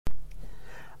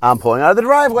I'm pulling out of the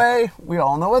driveway. We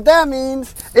all know what that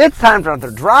means. It's time for the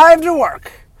drive to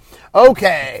work.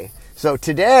 Okay, so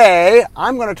today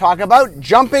I'm going to talk about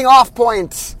jumping off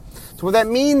points. So what that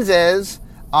means is,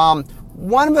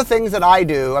 one of the things that I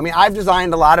do, I've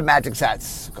designed a lot of magic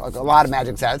sets,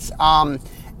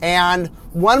 and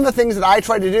one of the things that I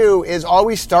try to do is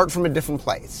always start from a different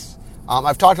place.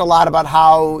 I've talked a lot about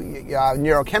how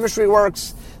neurochemistry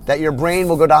works, that your brain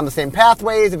will go down the same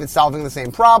pathways if it's solving the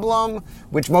same problem,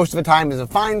 which most of the time is a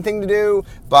fine thing to do,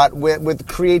 but with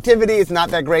creativity, it's not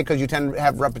that great because you tend to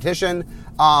have repetition.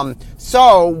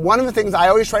 So one of the things I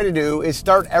always try to do is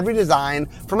start every design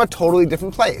from a totally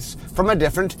different place, from a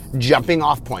different jumping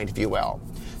off point, if you will.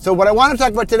 So what I want to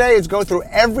talk about today is go through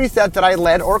every set that I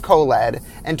led or co-led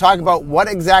and talk about what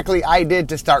exactly I did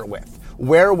to start with.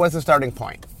 Where was the starting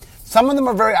point? Some of them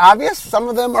are very obvious, some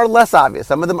of them are less obvious.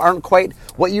 Some of them aren't quite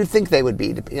what you'd think they would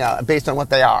be, based on what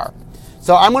they are.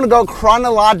 So I'm going to go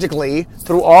chronologically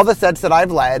through all the sets that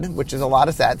I've led, which is a lot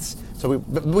of sets. So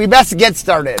we best get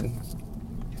started.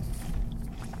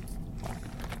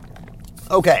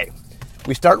 Okay,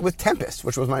 we start with Tempest,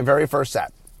 which was my very first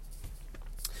set.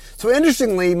 So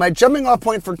interestingly, my jumping off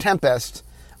point for Tempest,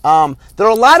 there are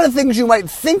a lot of things you might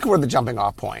think were the jumping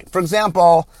off point. For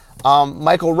example,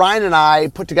 Michael Ryan and I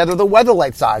put together the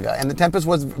Weatherlight Saga, and the Tempest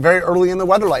was very early in the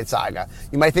Weatherlight Saga.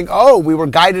 You might think, we were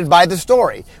guided by the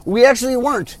story. We actually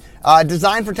weren't.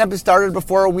 Design for Tempest started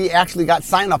before we actually got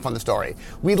sign-off on the story.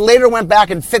 We later went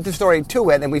back and fit the story to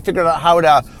it, and we figured out how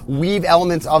to weave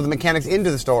elements of the mechanics into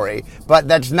the story, but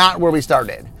that's not where we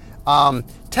started.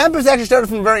 Tempest actually started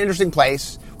from a very interesting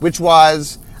place, which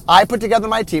was I put together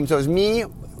my team. So it was me,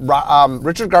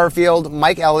 Richard Garfield,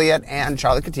 Mike Elliott, and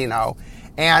Charlie Catino.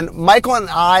 And Michael and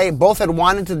I both had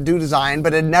wanted to do design,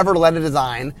 but had never led a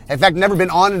design. In fact, never been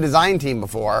on a design team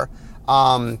before.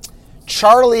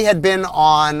 Charlie had been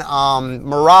on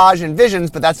Mirage and Visions,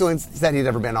 but that's the only set he'd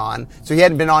ever been on. So he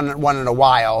hadn't been on one in a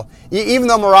while. Even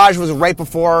though Mirage was right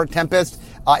before Tempest,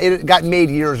 it got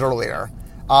made years earlier.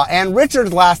 And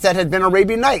Richard's last set had been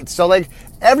Arabian Nights. So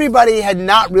everybody had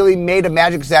not really made a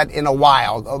magic set in a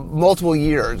while, multiple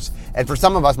years. And for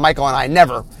some of us, Michael and I,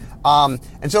 never.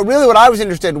 And so really what I was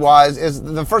interested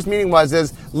the first meeting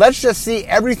was let's just see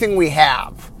everything we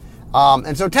have.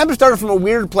 And so Tempest started from a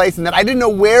weird place in that I didn't know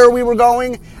where we were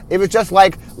going. It was just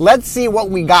let's see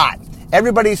what we got.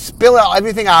 Everybody spill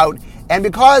everything out. And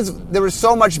because there was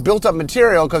so much built up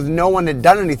material, because no one had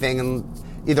done anything in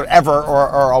either ever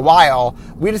or a while,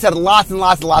 we just had lots and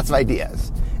lots and lots of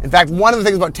ideas. In fact, one of the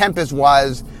things about Tempest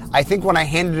was, I think when I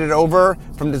handed it over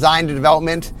from design to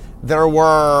development, there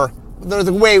was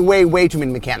way, way, way too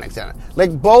many mechanics in it.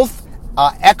 Both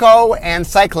Echo and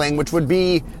Cycling, which would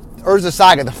be Urza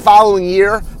Saga, the following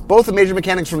year, both the major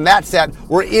mechanics from that set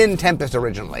were in Tempest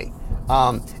originally.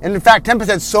 And in fact, Tempest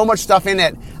had so much stuff in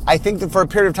it, I think that for a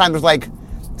period of time, there's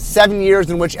 7 years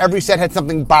in which every set had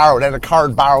something borrowed, had a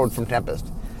card borrowed from Tempest.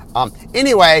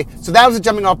 Anyway, so that was the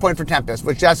jumping off point for Tempest,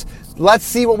 which just, let's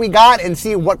see what we got and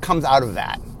see what comes out of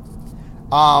that.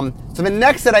 So the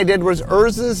next set I did was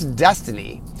Urza's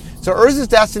Destiny. So Urza's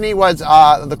Destiny was,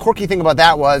 the quirky thing about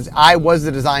that was I was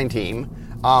the design team.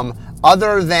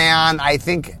 Other than, I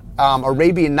think,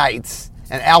 Arabian Nights,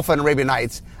 and Alpha and Arabian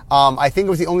Nights, I think it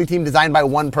was the only team designed by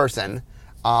one person.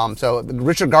 So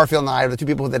Richard Garfield and I are the two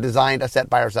people that designed a set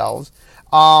by ourselves.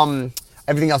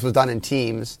 Everything else was done in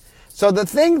teams. So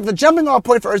the jumping off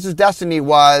point for Urza's Destiny it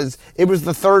was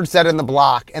the third set in the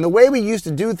block. And the way we used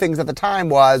to do things at the time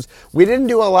was we didn't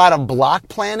do a lot of block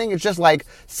planning. It's just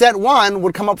set one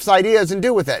would come up with ideas and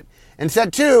do with it. And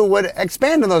set two would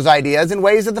expand on those ideas in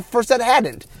ways that the first set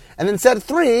hadn't. And then set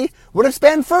three would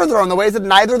expand further on the ways that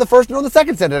neither the first nor the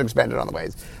second set had expanded on the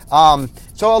ways.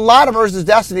 So a lot of Urza's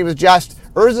Destiny was just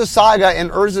Urza's Saga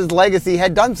and Urza's Legacy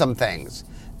had done some things.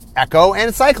 Echo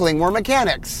and Cycling were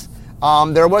mechanics.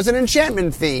 There was an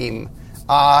enchantment theme.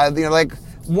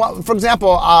 For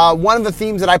example, one of the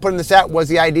themes that I put in the set was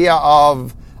the idea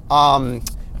of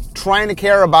trying to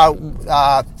care about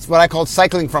what I called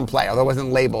cycling from play, although it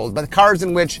wasn't labeled, but cards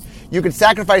in which you could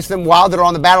sacrifice them while they're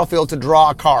on the battlefield to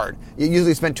draw a card. You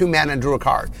usually spent 2 mana and drew a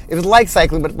card. It was like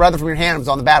cycling, but rather from your hand, it was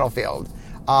on the battlefield.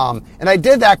 And I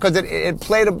did that because it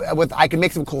played with, I could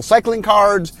make some cool cycling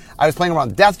cards. I was playing around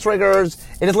with death triggers.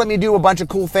 It just let me do a bunch of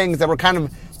cool things that were kind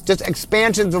of just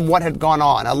expansions of what had gone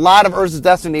on. A lot of Urza's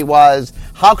Destiny was,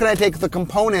 how can I take the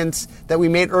components that we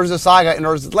made Urza's Saga and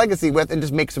Urza's Legacy with and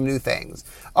just make some new things?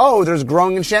 Oh, there's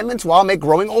growing enchantments? Well, I'll make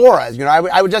growing auras.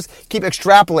 I would just keep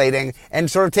extrapolating and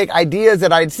sort of take ideas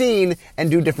that I'd seen and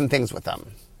do different things with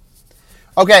them.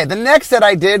 Okay, the next that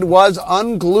I did was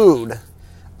Unglued.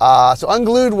 So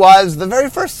Unglued was the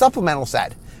very first supplemental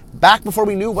set. back before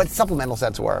we knew what supplemental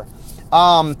sets were.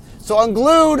 So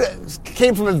Unglued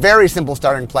came from a very simple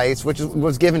starting place, which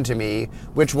was given to me,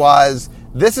 which was,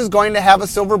 this is going to have a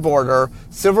silver border.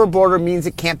 Silver border means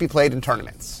it can't be played in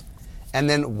tournaments. And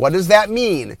then what does that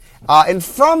mean? And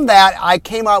from that, I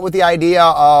came out with the idea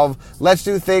of, let's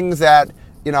do things that,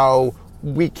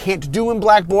 we can't do in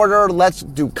Black Border. Let's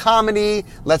do comedy.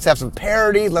 Let's have some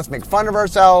parody. Let's make fun of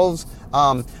ourselves.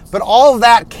 But all of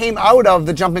that came out of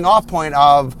the jumping off point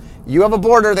of, you have a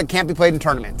border that can't be played in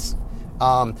tournaments.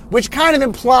 Which kind of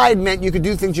implied meant you could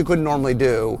do things you couldn't normally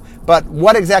do. But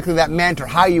what exactly that meant or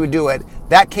how you would do it,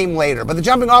 that came later. But the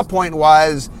jumping off point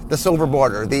was the silver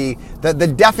border,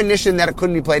 the definition that it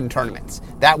couldn't be played in tournaments.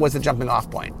 That was the jumping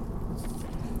off point.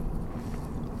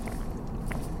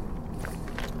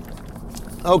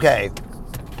 Okay.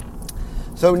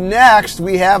 So next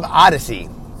we have Odyssey.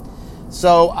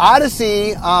 So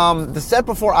Odyssey, the set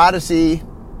before Odyssey,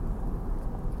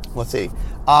 let's see.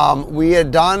 We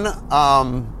had done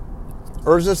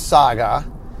Urza's Saga,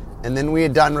 and then we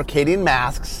had done Mercadian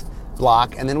Masks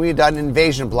block, and then we had done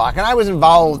Invasion block. And I was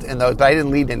involved in those, but I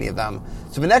didn't lead any of them.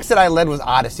 So the next that I led was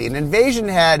Odyssey. And Invasion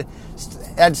had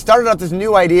started up this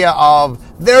new idea of,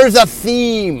 there's a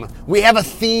theme. We have a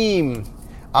theme.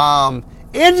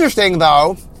 Interesting,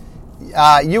 though,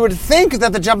 you would think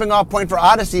that the jumping off point for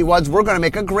Odyssey was, we're going to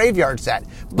make a graveyard set.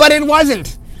 But it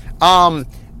wasn't.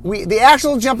 The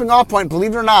actual jumping off point,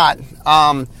 believe it or not,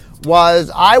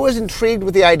 was I was intrigued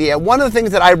with the idea. One of the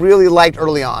things that I really liked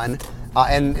early on,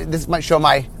 and this might show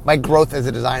my growth as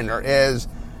a designer, is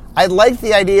I liked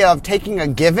the idea of taking a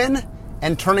given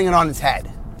and turning it on its head.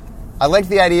 I liked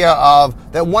the idea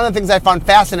of that. One of the things I found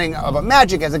fascinating about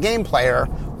Magic as a game player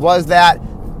was that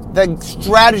the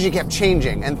strategy kept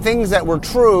changing, and things that were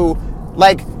true,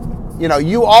 like,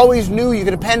 you always knew you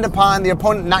could depend upon the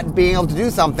opponent not being able to do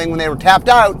something when they were tapped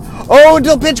out. Oh,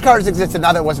 until pitch cards existed.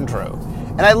 Now that wasn't true.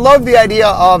 And I love the idea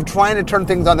of trying to turn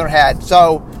things on their head.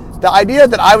 So the idea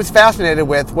that I was fascinated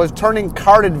with was turning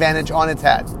card advantage on its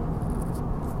head.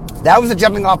 That was the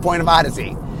jumping off point of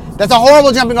Odyssey. That's a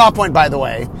horrible jumping off point, by the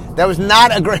way. That was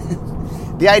not a great...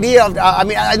 The idea of...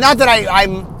 not that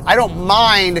I don't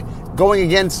mind going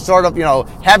against sort of,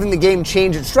 having the game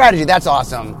change its strategy. That's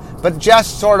awesome. But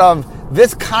just sort of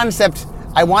this concept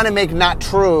I want to make not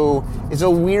true is a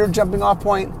weird jumping off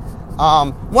point.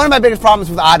 One of my biggest problems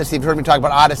with Odyssey, if you heard me talk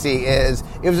about Odyssey, is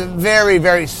it was a very,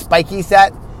 very spiky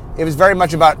set. It was very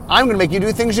much about, I'm going to make you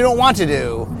do things you don't want to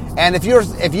do. And if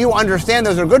you understand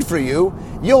those are good for you,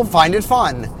 you'll find it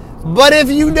fun. But if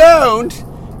you don't,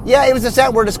 yeah, it was a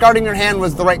set where discarding your hand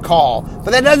was the right call.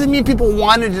 But that doesn't mean people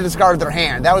wanted to discard their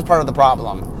hand. That was part of the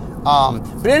problem.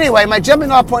 But anyway, my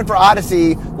jumping off point for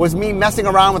Odyssey was me messing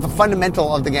around with the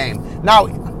fundamental of the game. Now,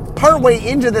 partway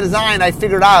into the design, I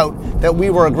figured out that we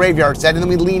were a graveyard set, and then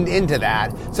we leaned into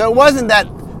that. So it wasn't that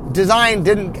design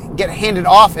didn't get handed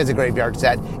off as a graveyard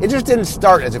set. It just didn't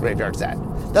start as a graveyard set.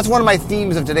 That's one of my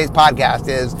themes of today's podcast,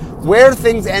 is where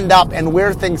things end up and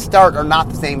where things start are not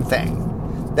the same thing.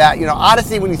 That,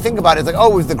 Odyssey, when you think about it, it's like,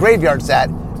 oh, it was the graveyard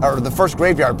set, or the first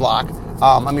graveyard block.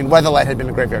 Weatherlight had been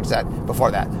a graveyard set before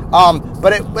that.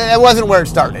 But it wasn't where it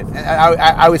started. And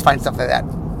I always find stuff like that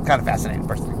kind of fascinating,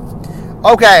 personally.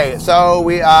 Okay, so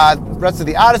we rest of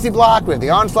the Odyssey block, we have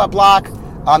the Onslaught block,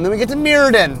 then we get to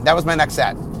Mirrodin. That was my next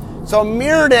set. So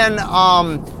Mirrodin,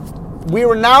 we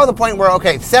were now at the point where,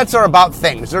 okay, sets are about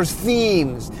things. There's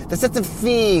themes. The sets of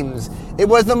themes. It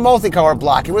was the multicolor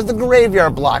block. It was the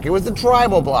graveyard block. It was the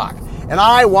tribal block. And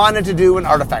I wanted to do an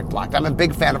artifact block. I'm a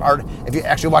big fan of art. If you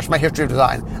actually watch my history of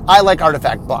design, I like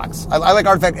artifact blocks. I like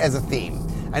artifact as a theme.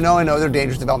 I know they're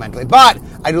dangerous developmentally, but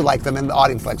I do like them, and the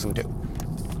audience likes them too.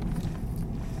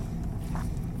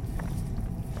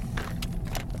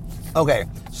 Okay,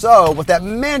 so what that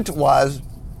meant was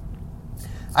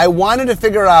I wanted to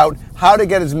figure out how to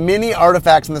get as many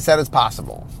artifacts in the set as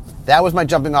possible. That was my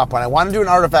jumping off point. I wanted to do an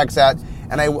artifact set,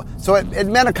 so it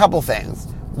meant a couple things.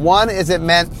 One is it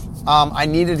meant I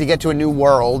needed to get to a new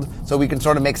world so we can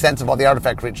sort of make sense of all the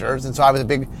artifact creatures, and so I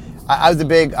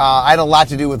had a lot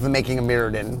to do with the making of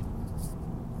Mirrodin,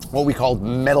 what we called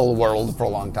Metal World for a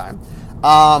long time.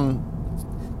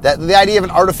 That the idea of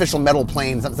an artificial metal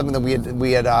plane is something that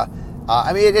we had.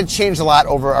 It changed a lot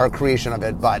over our creation of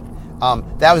it, but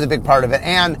that was a big part of it.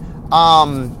 And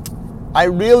I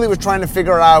really was trying to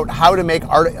figure out how to make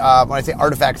when I say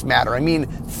artifacts matter, I mean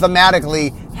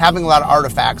thematically having a lot of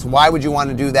artifacts. Why would you want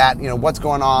to do that? What's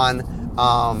going on?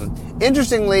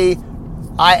 Interestingly,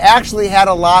 I actually had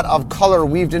a lot of color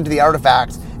weaved into the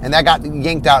artifacts, and that got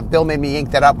yanked out. Bill made me yank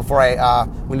that out before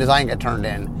when design got turned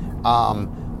in.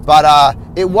 But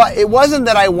it wasn't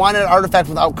that I wanted an artifact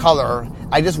without color.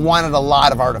 I just wanted a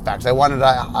lot of artifacts. I wanted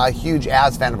a huge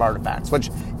fan of artifacts, which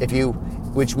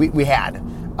we had.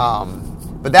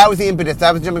 But that was the impetus.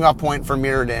 That was the jumping off point for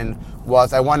Mirrodin.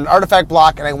 Was I wanted an artifact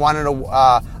block, and I wanted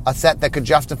a set that could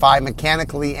justify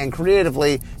mechanically and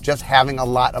creatively just having a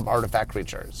lot of artifact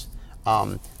creatures.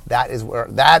 That is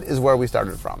where we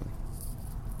started from.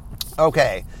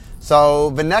 Okay, so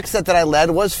the next set that I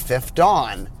led was Fifth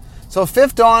Dawn. So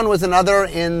Fifth Dawn was another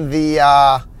in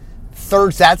the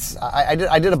third sets.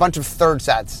 I did a bunch of third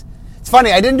sets. It's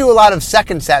funny, I didn't do a lot of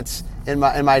second sets in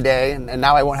my day, and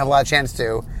now I won't have a lot of chance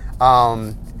to.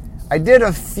 I did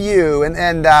a few,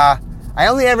 and I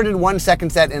only ever did one second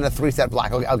set in a 3-set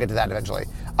block. I'll get to that eventually.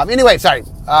 Anyway, sorry,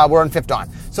 we're on Fifth Dawn.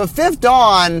 So Fifth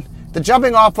Dawn, the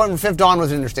jumping off point for Fifth Dawn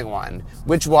was an interesting one,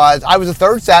 which was, I was a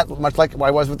third set, much like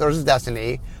I was with Urza's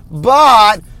Destiny,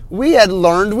 but we had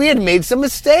made some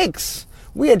mistakes.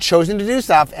 We had chosen to do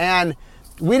stuff, and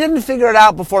we didn't figure it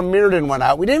out before Mirrodin went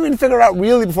out. We didn't even figure it out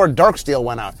really before Darksteel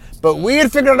went out, but we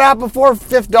had figured it out before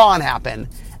Fifth Dawn happened.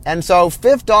 And so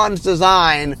Fifth Dawn's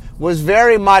design was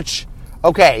very much,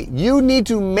 okay, you need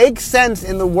to make sense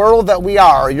in the world that we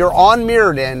are. You're on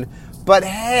Mirrodin, but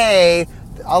hey,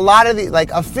 a lot of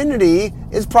affinity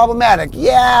is problematic.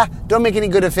 Yeah, don't make any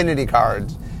good affinity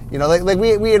cards. You know, like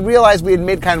we had realized we had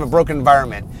made kind of a broken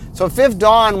environment. So Fifth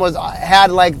Dawn had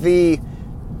the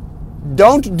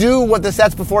don't do what the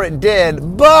sets before it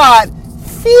did, but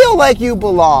feel like you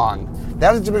belong.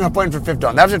 That was the jumping off point for Fifth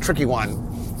Dawn. That was a tricky one.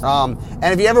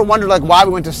 And if you ever wondered why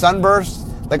we went to Sunburst,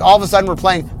 all of a sudden we're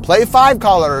play 5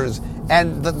 colors,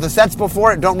 and the sets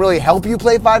before it don't really help you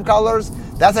play 5 colors,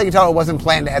 that's how you tell it wasn't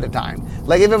planned ahead of time.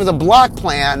 Like if it was a block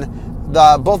plan,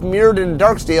 both Mirrodin and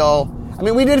Darksteel, I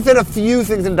mean, we did fit a few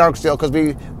things in Darksteel because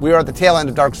we were at the tail end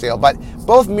of Darksteel, but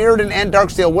both Mirrodin and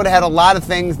Darksteel would have had a lot of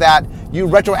things that you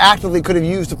retroactively could have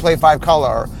used to play 5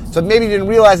 color. So maybe you didn't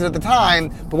realize it at the time,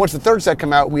 but once the third set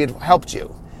came out, we had helped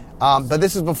you. But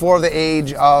this is before the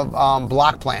age of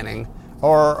block planning,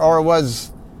 or it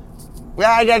was,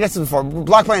 well, I guess it was before.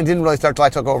 Block planning didn't really start till I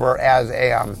took over as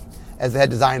the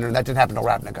head designer, and that didn't happen until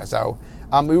Ravnica. So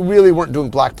we really weren't doing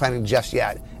block planning just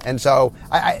yet. And so,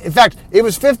 in fact, it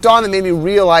was Fifth Dawn that made me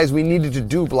realize we needed to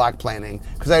do block planning,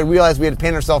 because I realized we had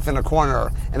painted ourselves in a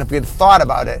corner, and if we had thought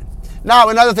about it. Now,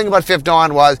 another thing about Fifth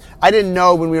Dawn was I didn't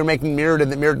know when we were making Mirrodin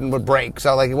that Mirrodin would break.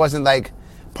 So it wasn't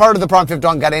part of the problem Fifth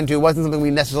Dawn got into. It wasn't something we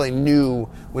necessarily knew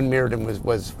when Mirrodin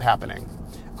was happening.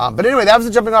 But anyway, that was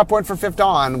the jumping off point for Fifth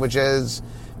Dawn, which is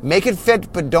make it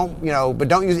fit, but don't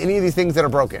use any of these things that are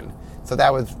broken. So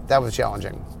that was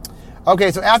challenging.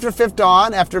 Okay, so after Fifth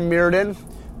Dawn, after Mirrodin,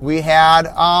 we had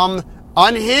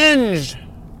Unhinged.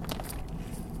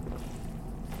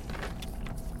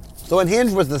 So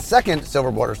Unhinged was the second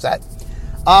Silver Border set.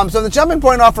 So the jumping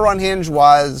point off for Unhinged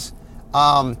was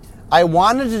I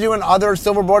wanted to do another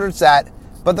Silver Bordered set,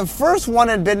 but the first one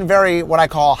had been very what I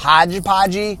call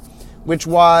hodgepodgey, which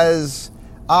was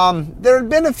there had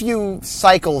been a few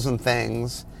cycles and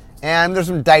things, and there's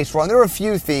some dice rolling. There were a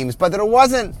few themes, but there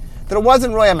wasn't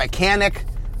really a mechanic.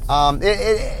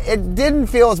 It didn't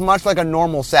feel as much like a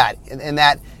normal set in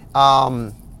that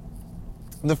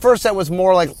the first set was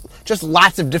more like just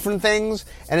lots of different things,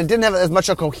 and it didn't have as much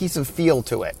a cohesive feel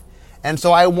to it. And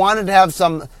so I wanted to have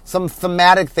some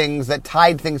thematic things that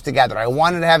tied things together. I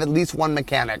wanted to have at least one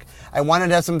mechanic. I wanted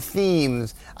to have some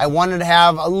themes. I wanted to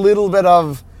have a little bit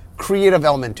of creative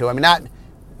element to it. I mean,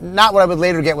 not what I would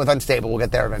later get with Unstable. We'll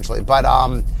get there eventually. But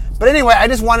anyway, I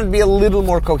just wanted to be a little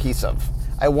more cohesive.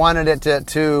 I wanted it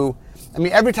to I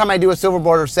mean, every time I do a Silver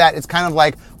Border set, it's kind of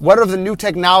like, what are the new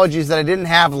technologies that I didn't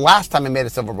have last time I made a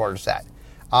Silver Border set?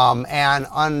 And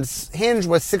Unhinged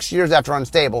was 6 years after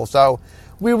Unstable, so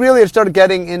we really had started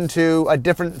getting into a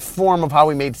different form of how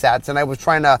we made sets, and I was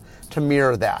trying to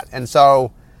mirror that. And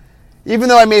so, even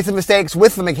though I made some mistakes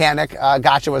with the mechanic,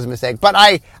 Gotcha was a mistake,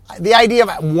 but the idea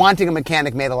of wanting a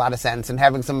mechanic made a lot of sense, and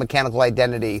having some mechanical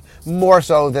identity, more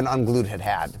so than Unglued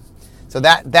had. So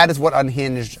that is what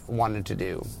Unhinged wanted to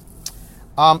do.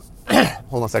 Hold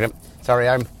on a second. Sorry,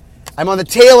 I'm on the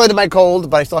tail end of my cold,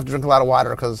 but I still have to drink a lot of water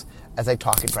because as I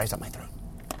talk, it dries up my throat.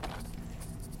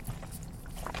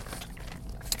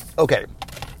 Okay.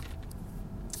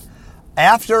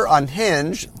 After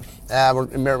Unhinged, we're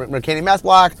in Mercadian Math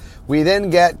Block, we then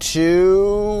get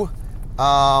to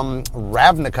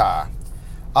Ravnica.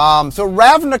 So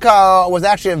Ravnica was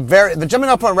actually the jumping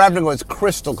off point of Ravnica was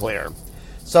crystal clear.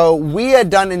 So we had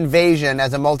done Invasion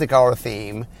as a multicolor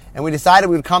theme, and we decided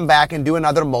we would come back and do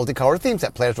another multicolor theme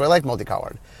set. Players really like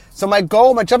multicolored. So my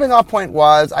jumping off point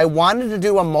was I wanted to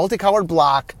do a multicolored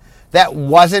block that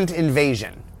wasn't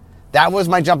Invasion. That was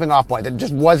my jumping off point. That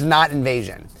just was not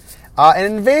Invasion.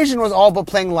 And Invasion was all about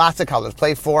playing lots of colors,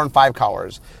 play 4 and 5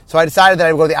 colors. So I decided that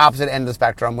I would go to the opposite end of the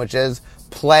spectrum, which is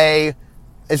play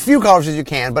as few colors as you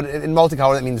can, but in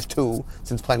multicolor that means 2,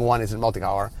 since playing 1 isn't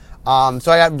multicolor.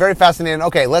 So I got very fascinated.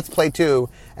 Okay, let's play 2.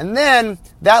 And then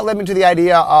that led me to the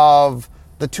idea of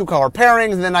the 2-color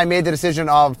pairings, and then I made the decision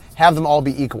of have them all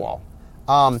be equal.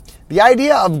 The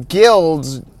idea of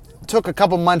guilds took a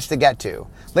couple months to get to.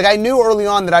 Like, I knew early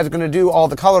on that I was going to do all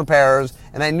the color pairs,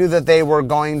 and I knew that they were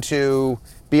going to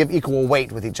be of equal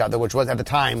weight with each other, which was, at the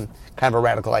time, kind of a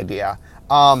radical idea.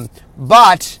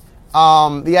 But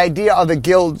the idea of the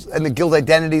guilds and the guild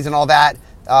identities and all that,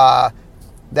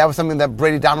 that was something that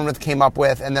Brady Dommermuth came up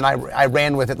with, and then I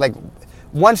ran with it. Like,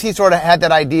 once he sort of had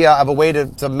that idea of a way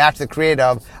to match the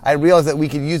creative, I realized that we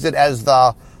could use it as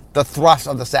the thrust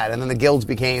of the set, and then the guilds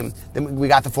became, then we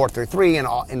got the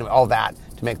 4-3-3 and all that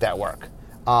to make that work.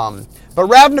 But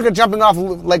Ravnica jumping off,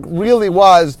 like, really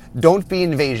was, don't be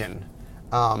Invasion.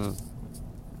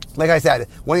 Like I said,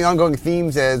 one of the ongoing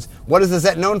themes is, what is the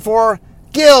set known for?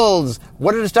 Guilds!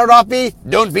 What did it start off be?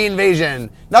 Don't be Invasion.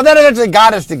 Now that eventually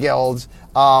got us to guilds,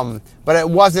 but it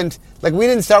wasn't, like, we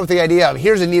didn't start with the idea of,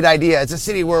 here's a neat idea, it's a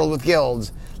city world with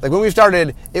guilds. Like, when we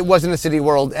started, it wasn't a city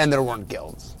world and there weren't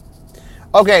guilds.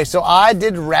 Okay, so I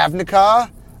did Ravnica,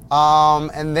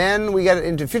 and then we get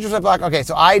into Future Sight block. Okay,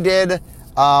 so I did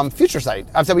Future Sight.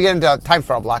 So we get into Time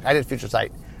Spiral block. I did Future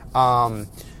Sight.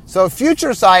 So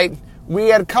Future Sight, we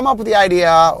had come up with the idea,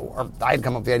 or I had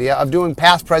come up with the idea, of doing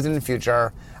past, present, and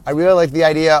future. I really liked the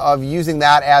idea of using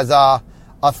that as a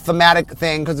thematic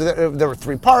thing, because there were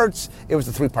 3 parts. It was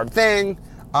a 3-part thing.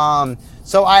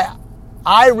 So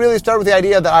I really started with the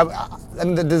idea that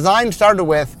the design started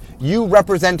with, you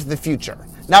represent the future.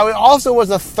 Now, it also was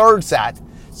a 3rd set,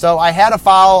 so I had a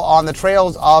file on the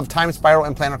trails of Time Spiral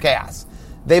and Planar Chaos.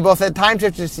 They both had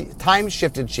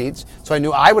time-shifted sheets, so I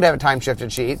knew I would have a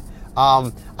time-shifted sheet.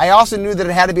 I also knew that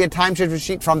it had to be a time-shifted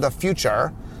sheet from the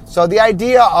future. So the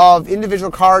idea of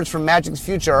individual cards from Magic's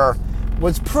future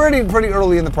was pretty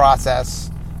early in the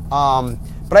process.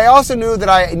 But I also knew that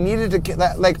I needed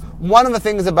to, like, one of the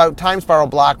things about Time Spiral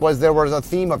block was there was a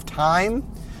theme of time.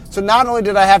 So not only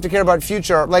did I have to care about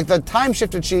future, like the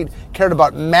time-shifted sheet cared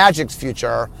about Magic's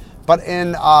future, but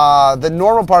in the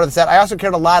normal part of the set, I also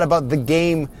cared a lot about the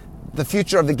game, the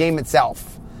future of the game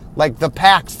itself. Like the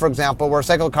packs, for example, were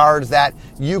cycle cards that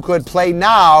you could play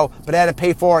now, but had to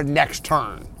pay for next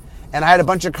turn. And I had a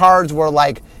bunch of cards where,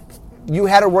 like, you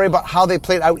had to worry about how they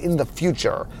played out in the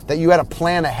future, that you had to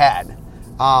plan ahead.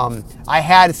 I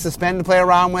had Suspend to play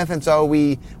around with, and so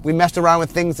we messed around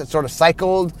with things that sort of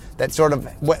cycled, that sort of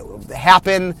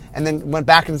happened, and then went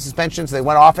back into suspension, so they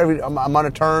went off every amount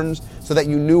of turns, so that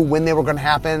you knew when they were going to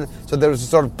happen, so there was a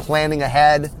sort of planning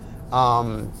ahead.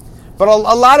 But a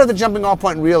lot of the jumping off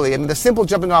point, really, and the simple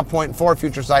jumping off point for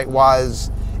Future Sight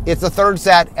was, it's the 3rd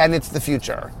set, and it's the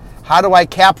future. How do I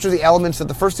capture the elements that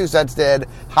the first 2 sets did?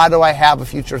 How do I have a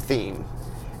future theme?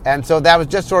 And so that was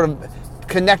just sort of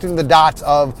connecting the dots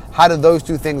of how do those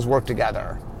 2 things work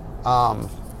together.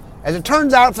 As it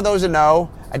turns out, for those who know,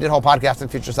 I did a whole podcast on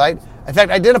Future Sight. In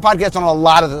fact, I did a podcast on a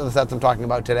lot of the sets I'm talking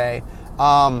about today.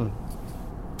 I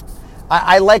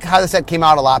like how the set came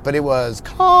out a lot, but it was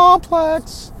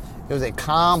complex. It was a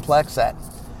complex set.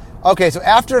 Okay, so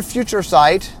after Future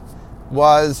Sight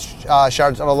was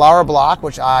Shards of Alara block,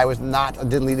 which I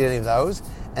didn't lead any of those.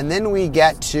 And then we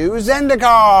get to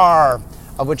Zendikar,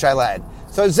 of which I led.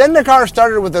 So Zendikar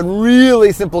started with a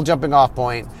really simple jumping off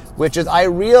point, which is I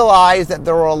realized that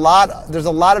there's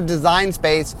a lot of design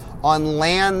space on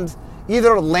land,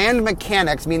 either land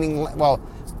mechanics, meaning, well,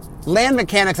 land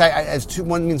mechanics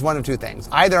means one of 2 things.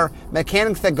 Either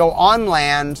mechanics that go on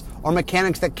lands or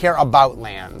mechanics that care about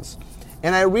lands.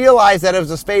 And I realized that it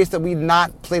was a space that we'd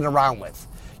not played around with.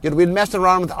 We'd messed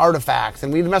around with artifacts,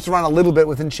 and we'd messed around a little bit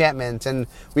with enchantments, and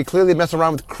we clearly messed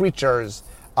around with creatures.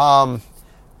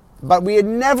 But we had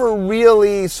never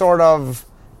really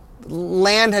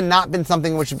land had not been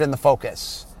something which had been the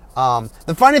focus.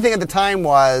 The funny thing at the time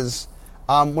was,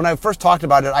 when I first talked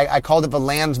about it, I called it the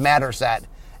Lands Matter set.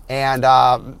 And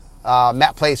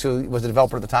Matt Place, who was the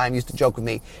developer at the time, used to joke with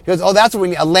me. He goes, oh, that's what we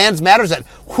need, a Lands Matter set.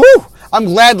 Whew! I'm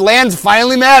glad lands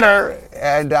finally matter.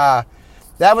 And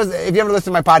that was, if you ever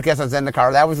listen to my podcast on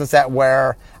Zendikar, that was a set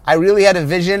where I really had a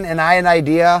vision and I had an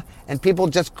idea, and people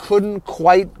just couldn't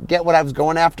quite get what I was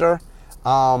going after.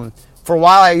 For a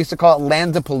while, I used to call it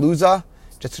Landsapalooza,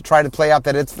 just to try to play out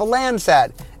that it's the land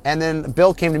set. And then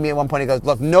Bill came to me at one point, he goes,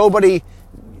 look, nobody's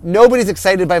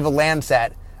excited by the land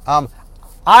set.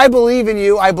 I believe in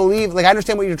you. I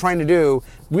understand what you're trying to do.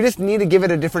 We just need to give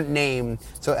it a different name.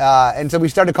 So we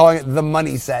started calling it the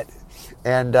money set.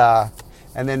 And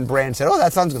And then Brand said, oh,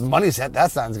 that sounds good. Money set,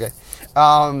 that sounds good.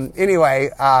 Anyway,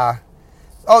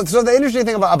 so the interesting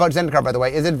thing about Zendikar, by the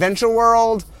way, is Adventure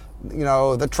World,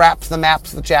 the traps, the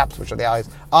maps, the chaps, which are the allies,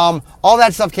 all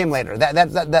that stuff came later.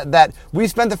 That we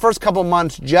spent the first couple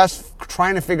months just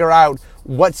trying to figure out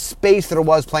what space there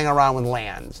was playing around with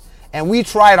lands. And we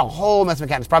tried a whole mess of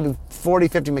mechanics, probably 40,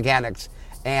 50 mechanics.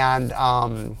 And,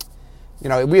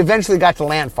 we eventually got to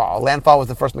Landfall. Landfall was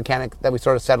the first mechanic that we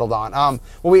sort of settled on.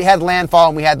 We had Landfall,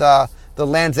 and we had the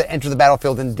lands that entered the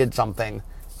battlefield and did something.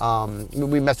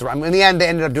 We messed around. In the end, they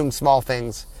ended up doing small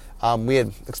things. We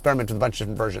had experimented with a bunch of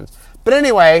different versions. But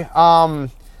anyway,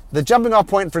 the jumping off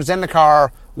point for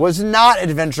Zendikar was not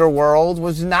Adventure World,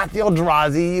 was not the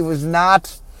Eldrazi, was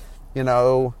not,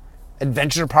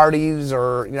 adventure parties,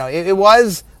 or, it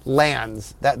was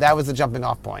lands. That was the jumping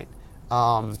off point.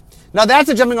 Now that's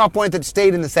a jumping off point that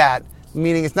stayed in the set,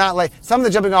 meaning it's not like some of the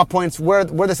jumping off points where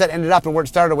the set ended up and where it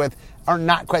started with are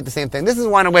not quite the same thing. This is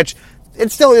one in which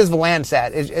it still is the land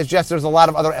set. It's just there's a lot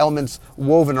of other elements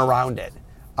woven around it.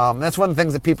 That's one of the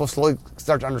things that people slowly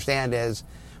start to understand is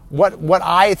what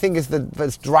I think is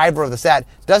the driver of the set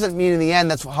doesn't mean in the end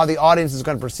that's how the audience is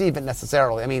going to perceive it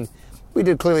necessarily. I mean, we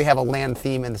did clearly have a land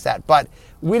theme in the set, but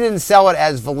we didn't sell it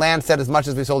as the land set as much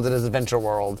as we sold it as Adventure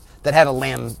World that had a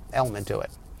land element to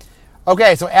it.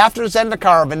 Okay, so after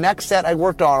Zendikar, the next set I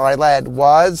worked on or I led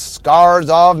was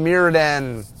Scars of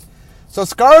Mirrodin. So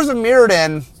Scars of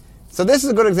Mirrodin, so this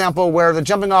is a good example where the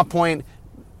jumping off point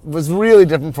was really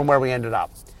different from where we ended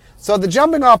up. So the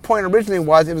jumping off point originally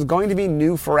was it was going to be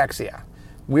New Phyrexia.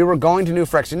 We were going to New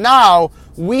Phyrexia. Now,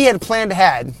 we had planned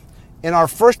ahead. In our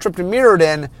first trip to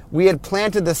Mirrodin, we had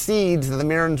planted the seeds that the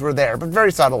Mirrodins were there, but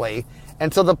very subtly.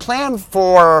 And so the plan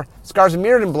for Scars of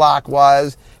Mirrodin block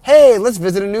was, hey, let's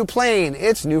visit a new plane.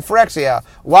 It's New Phyrexia.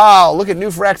 Wow, look at New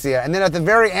Phyrexia. And then at the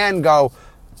very end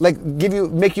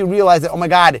make you realize that, oh my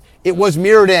God, it was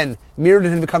Mirrodin.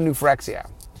 Mirrodin had become New Phyrexia.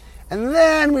 And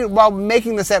then while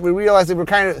making the set, we realized that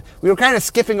we were kind of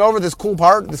skipping over this cool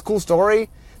part, this cool story,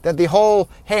 that the whole,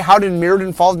 hey, how did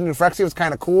Mirrodin fall to New Phyrexia was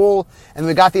kind of cool. And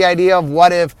we got the idea of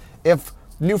what if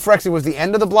New Phyrexia was the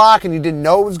end of the block and you didn't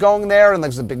know it was going there, and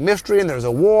there's a big mystery and there's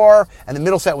a war, and the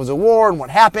middle set was a war and what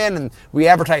happened, and we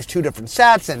advertised 2 different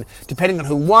sets, and depending on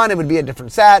who won, it would be a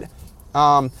different set.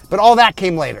 But all that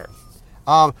came later.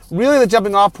 Really the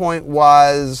jumping off point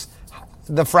was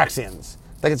the Phyrexians.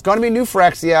 Like, it's going to be New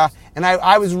Phyrexia, and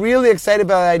I was really excited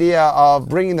about the idea of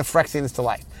bringing the Phyrexians to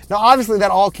life. Now, obviously,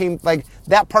 that all came,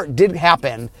 that part did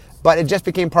happen, but it just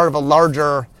became part of a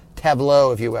larger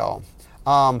tableau, if you will.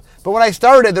 But when I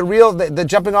started, the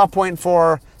jumping off point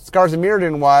for Scars of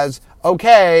Mirrodin was,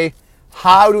 okay,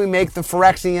 how do we make the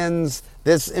Phyrexians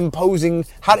this imposing,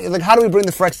 how do we bring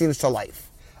the Phyrexians to life?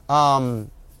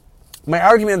 My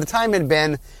argument at the time had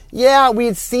been, yeah, we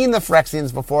had seen the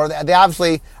Phyrexians before. They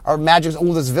obviously are Magic's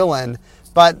oldest villain,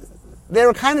 but they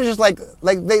were kind of just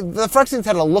the Phyrexians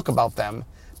had a look about them,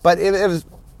 but it was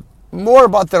more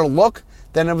about their look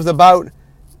than it was about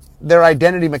their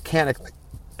identity mechanically.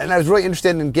 And I was really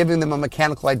interested in giving them a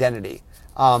mechanical identity.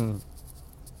 And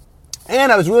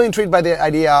I was really intrigued by the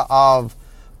idea of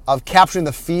capturing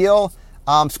the feel.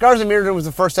 Scars of Mirrodin was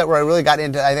the first set where I really got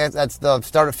into, I think that's the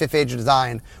start of 5th Age of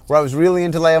Design, where I was really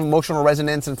into emotional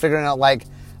resonance and figuring out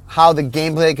how the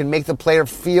gameplay can make the player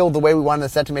feel the way we wanted the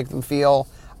set to make them feel.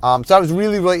 So I was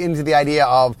really, really into the idea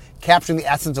of capturing the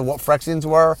essence of what Phyrexians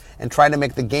were and trying to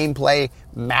make the gameplay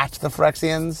match the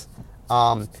Phyrexians.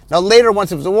 Now later,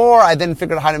 once it was a war, I then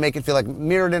figured out how to make it feel like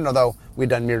Mirrodin, although we'd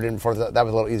done Mirrodin before, that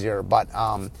was a little easier. But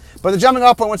the jumping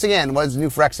off point, once again, was New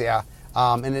Phyrexia.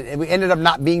 And we ended up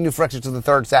not being New Phyrexia to the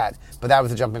 3rd set, but that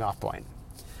was the jumping off point.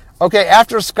 Okay,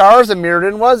 after Scars of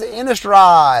Mirrodin was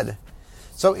Innistrad.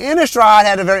 So Innistrad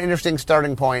had a very interesting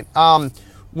starting point.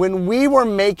 When we were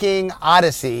making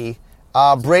Odyssey,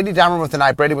 Brady Dameron with the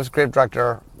Night, Brady was the creative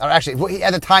director. Or actually,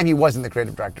 at the time, he wasn't the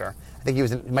creative director. I think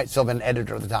he might still have been an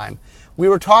editor at the time. He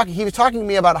was talking to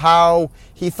me about how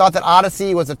he thought that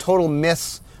Odyssey was a total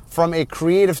miss from a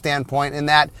creative standpoint, in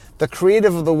that the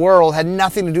creative of the world had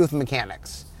nothing to do with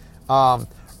mechanics.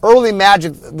 Early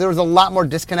Magic, there was a lot more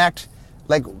disconnect.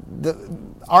 Like, the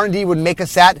R&D would make a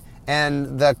set,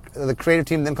 and the creative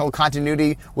team, then called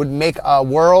Continuity, would make a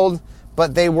world,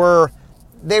 but they were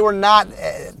not.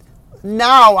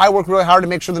 Now I work really hard to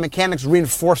make sure the mechanics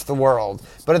reinforce the world.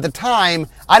 But at the time,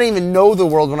 I didn't even know the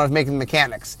world when I was making the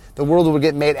mechanics. The world would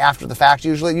get made after the fact,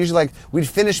 usually we'd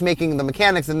finish making the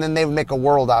mechanics and then they would make a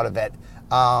world out of it.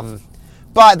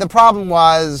 But the problem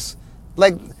was,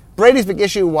 Brady's big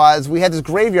issue was we had this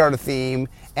graveyard theme,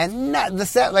 and the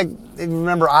set, if you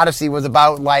remember, Odyssey was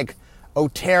about,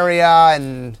 Oteria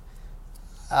and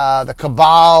the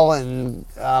Cabal and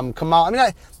Kamal. I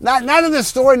mean, none of the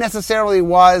story necessarily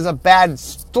was a bad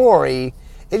story.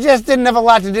 It just didn't have a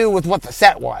lot to do with what the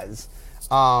set was.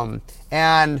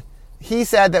 And he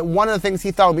said that one of the things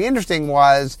he thought would be interesting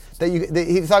was that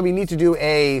he thought we need to do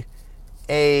a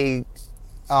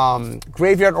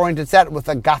graveyard-oriented set with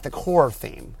a gothic horror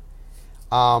theme.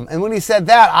 And when he said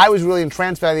that, I was really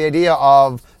entranced by the idea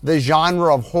of the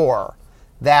genre of horror.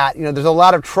 That, you know, there's a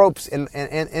lot of tropes in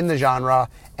the genre,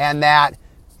 and that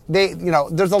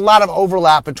there's a lot of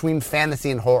overlap between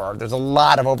fantasy and horror. There's a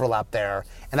lot of overlap there.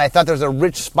 And I thought there's a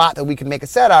rich spot that we could make a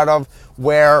set out of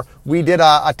where we did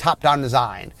a top-down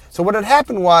design. So what had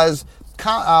happened was,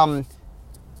 one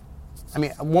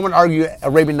would argue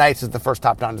Arabian Nights is the first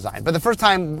top-down design. But the first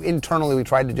time internally we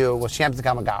tried to do it was Shamsin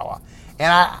Kamigawa.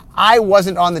 And I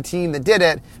wasn't on the team that did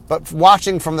it, but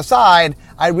watching from the side,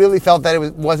 I really felt that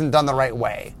it wasn't done the right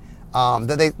way.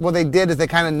 What they did is they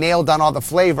kind of nailed down all the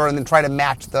flavor and then tried to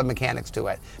match the mechanics to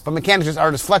it. But mechanics just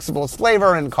aren't as flexible as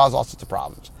flavor and cause all sorts of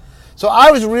problems. So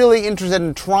I was really interested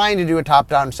in trying to do a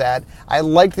top-down set. I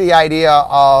liked the idea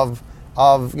of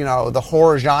the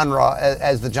horror genre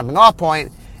as the jumping-off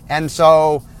point. And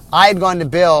so I had gone to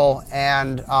Bill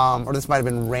and, or this might have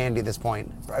been Randy at this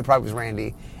point. It probably was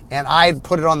Randy. And I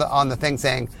put it on the thing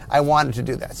saying I wanted to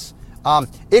do this.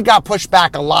 It got pushed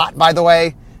back a lot, by the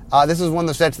way. This was one of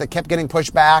the sets that kept getting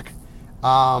pushed back.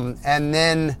 And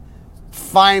then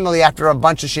finally, after a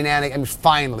bunch of shenanigans,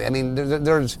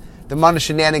 there's the amount of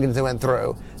shenanigans that went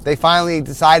through. They finally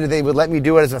decided they would let me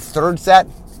do it as a third set,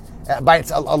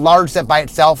 a large set by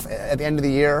itself at the end of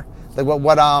the year. Like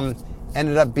what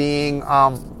ended up being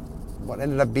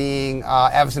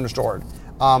Avacyn Restored.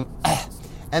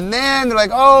 And then they're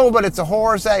like, oh, but it's a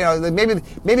horror set.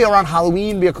 Maybe around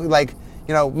Halloween,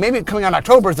 maybe coming out in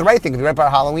October is the right thing, because right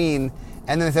about Halloween.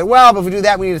 And then they said, well, but if we do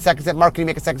that, we need a second set. Mark, can you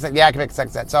make a second set? Yeah, I can make a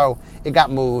second set. So it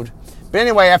got moved. But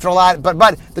anyway, after a lot, but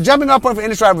the jumping off point for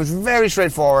Innistrad was very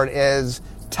straightforward. Is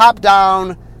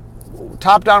top-down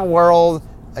world,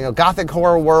 gothic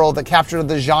horror world that captured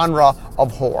the genre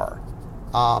of horror.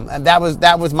 And that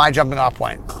was my jumping off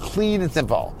point. Clean and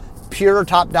simple. Pure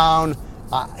top-down.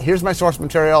 Here's my source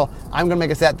material. I'm going to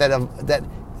make a set that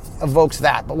evokes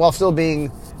that, but while still being,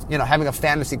 having a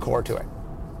fantasy core to it.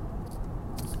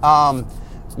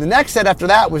 The next set after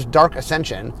that was Dark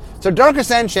Ascension. So Dark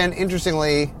Ascension,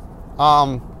 interestingly,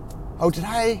 I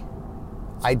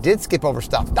did skip over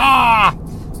stuff.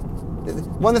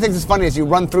 One of the things that's funny is you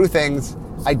run through things.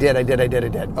 I did.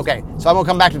 Okay, so I'm going to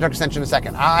come back to Dark Ascension in a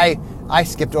second. I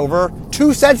skipped over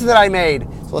 2 sets that I made.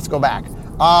 So let's go back.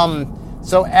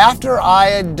 So after I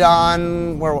had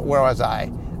done, where was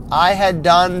I? I had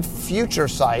done Future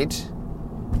Sight.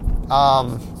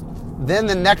 Then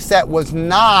the next set was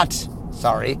not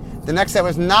Shards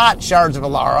of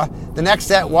Alara. The next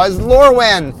set was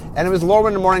Lorwyn. And it was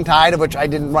Lorwyn and Morningtide, of which I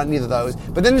didn't run either of those.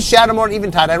 But then Shadowmoor and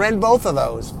Eventide, I ran both of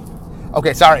those.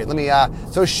 Okay, sorry,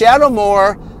 so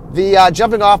Shadowmoor, the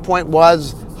jumping off point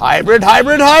was hybrid. I'd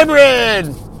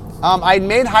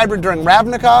made hybrid during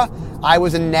Ravnica. I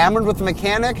was enamored with the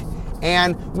mechanic,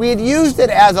 and we had used it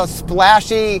as a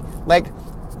splashy,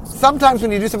 sometimes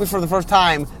when you do something for the first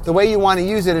time, the way you want to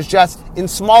use it is just in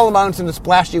small amounts in a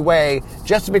splashy way,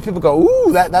 just to make people go,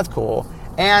 ooh, that's cool.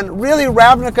 And really,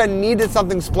 Ravnica needed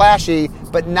something splashy,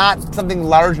 but not something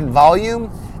large in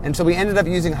volume, and so we ended up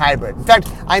using hybrid. In fact,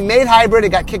 I made hybrid, it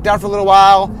got kicked out for a little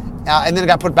while, and then it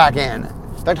got put back in.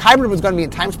 In fact, hybrid was going to be in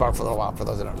Time Spiral for a little while, for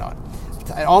those that don't know it.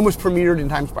 It almost premiered in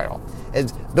Time Spiral.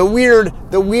 It's the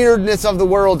weirdness of the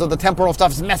world of the temporal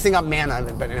stuff is messing up mana,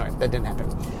 but anyway, that didn't happen.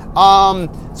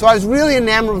 So I was really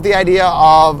enamored with the idea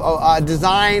of a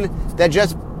design that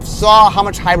just saw how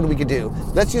much hybrid we could do.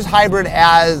 Let's use hybrid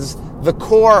as the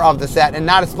core of the set, and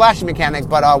not a splashy mechanic,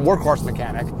 but a workhorse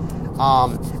mechanic.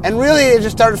 And really, it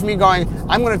just started for me going,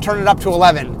 I'm going to turn it up to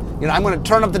 11. I'm going to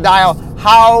turn up the dial.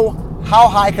 How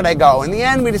high could I go? In the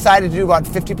end, we decided to do about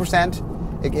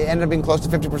 50%. It ended up being close to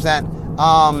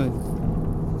 50%.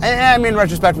 And in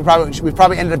retrospect, we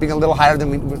probably ended up being a little higher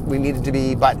than we needed to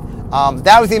be, but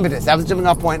that was the impetus. That was the jumping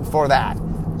off point for that.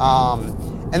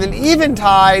 And then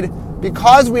Eventide,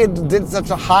 because we did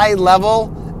such a high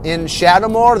level in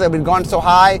Shadowmoor, that we'd gone so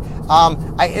high,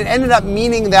 it ended up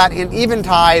meaning that in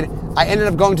Eventide, I ended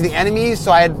up going to the enemies,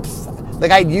 so I'd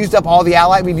used up all the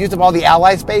we'd used up all the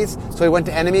ally space, so we went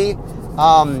to enemy.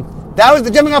 That was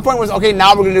the jumping off point. Was okay.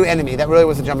 Now we're going to do enemy. That really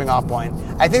was the jumping off point.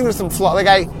 I think there's some flaw.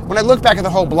 When I look back at the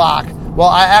whole block, well,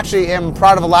 I actually am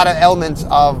proud of a lot of elements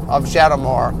of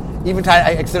Shadowmoor. Eventide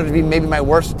I consider to be maybe my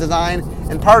worst design,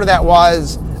 and part of that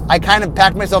was I kind of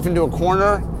packed myself into a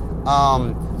corner.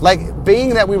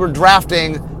 Being that we were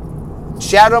drafting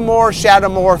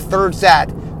Shadowmoor, third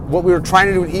set. What we were trying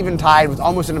to do with Eventide was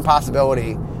almost an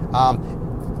impossibility.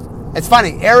 It's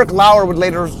funny, Eric Lauer would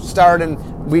later start,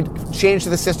 and we'd change to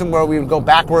the system where we would go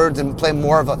backwards and play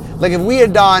more of a... Like, if we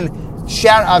had done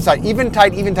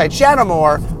Eventide,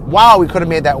 Shadowmoor, wow, we could have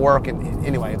made that work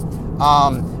anyway.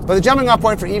 But the jumping off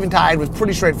point for Eventide was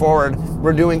pretty straightforward.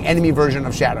 We're doing enemy version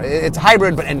of Shadow. It's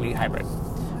hybrid, but enemy hybrid.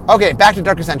 Okay, back to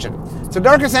Dark Ascension. So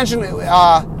Dark Ascension...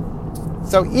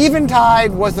 So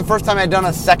Eventide was the first time I'd done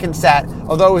a second set,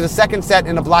 although it was a second set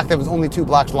in a block that was only 2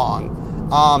 blocks long.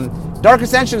 Dark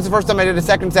Ascension is the first time I did a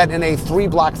second set in a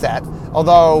 3-block set,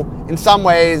 although in some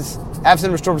ways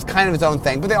Absent Restore was kind of its own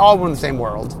thing, but they all were in the same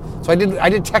world. So I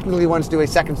did technically once do a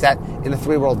second set in a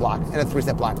 3-world block, in a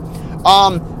 3-set block.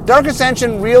 Dark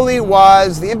Ascension really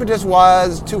was, the impetus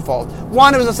was twofold.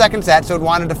 One, it was a second set, so it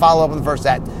wanted to follow up on the first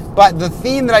set. But the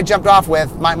theme that I jumped off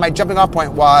with, my jumping off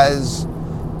point was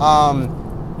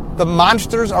the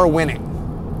monsters are winning.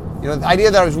 You know, the idea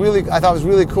that I thought was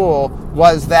really cool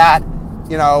was that,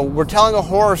 you know, we're telling a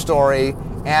horror story,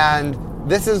 and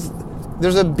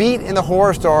there's a beat in the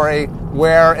horror story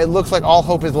where it looks like all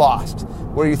hope is lost,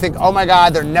 where you think, oh my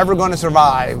God, they're never going to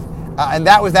survive, and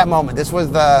that was that moment. This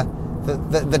was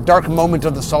the dark moment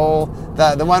of the soul,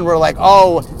 the one where like,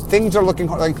 oh, things are looking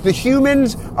like the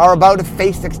humans are about to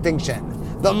face extinction.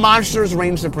 The monsters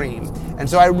reign supreme, and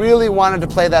so I really wanted to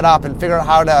play that up and figure out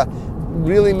how to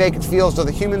really make it feel so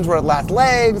the humans were at last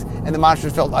legs and the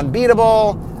monsters felt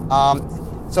unbeatable.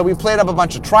 So we played up a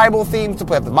bunch of tribal themes to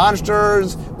play up the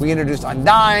monsters. We introduced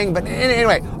Undying, but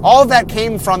anyway, all of that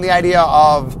came from the idea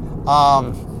of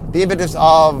the impetus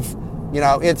of, you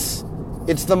know, it's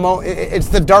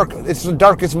the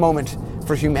darkest moment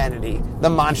for humanity. The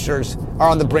monsters are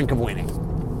on the brink of winning.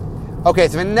 Okay,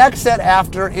 so the next set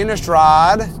after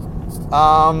Innistrad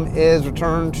is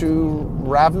Return to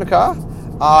Ravnica,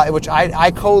 which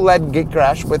I co-led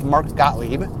Gatecrash with Mark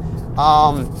Gottlieb.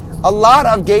 A lot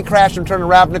of Gatecrash and Return to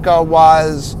Ravnica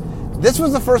this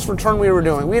was the first return we were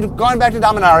doing. We had gone back to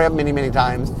Dominaria many, many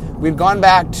times. We'd gone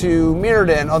back to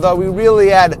Mirrodin, although we really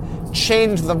had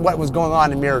changed what was going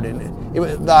on in Mirrodin.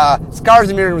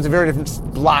 Scars in Mirrodin was a very different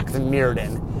block than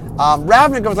Mirrodin.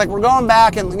 Ravnica was like, we're going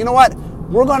back, and you know what?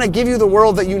 We're going to give you the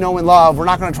world that you know and love. We're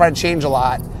not going to try to change a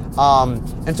lot.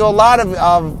 And so a lot of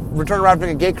Return to Ravnica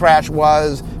and Gatecrash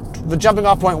the jumping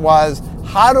off point was,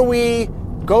 how do we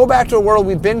go back to a world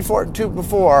we've been to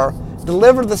before,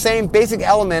 deliver the same basic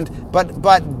element,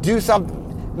 but do something,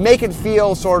 make it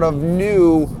feel sort of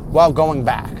new while going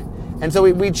back. And so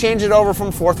we changed it over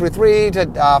from 4-3-3 to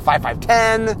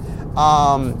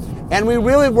 5-5-10, and we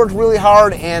really worked really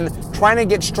hard in trying to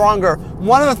get stronger.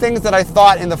 One of the things that I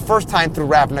thought in the first time through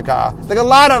Ravnica, like a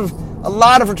lot of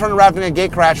Return to Ravnica and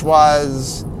Gatecrash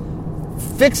was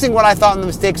fixing what I thought the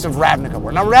mistakes of Ravnica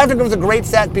were. Now, Ravnica was a great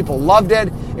set. People loved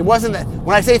it. It wasn't that,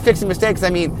 when I say fixing mistakes,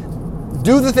 I mean,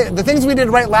 do the things we did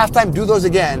right last time, do those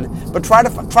again, but try to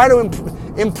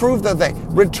improve the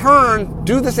thing. Return,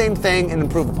 do the same thing, and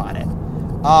improve upon it.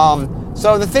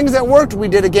 So the things that worked, we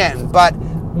did again. But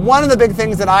one of the big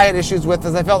things that I had issues with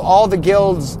is I felt all the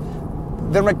guilds,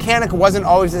 their mechanic wasn't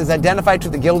always as identified to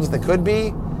the guilds as they could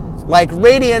be. Like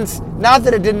Radiance, not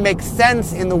that it didn't make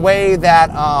sense in the way that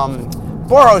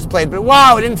Boros played, but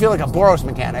wow, it didn't feel like a Boros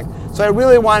mechanic. So I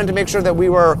really wanted to make sure that we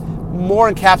were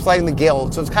more encapsulating the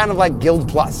guild. So it's kind of like Guild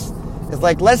Plus. It's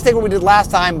like, let's take what we did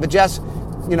last time, but just,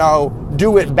 you know,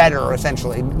 do it better,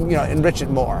 essentially. You know, enrich it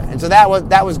more. And so that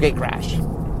was Gatecrash.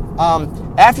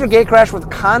 After Gatecrash with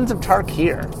Khans of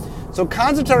Tarkir. So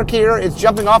Khans of Tarkir, its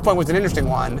jumping off point was an interesting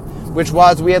one, which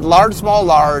was we had large, small,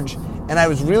 large, and I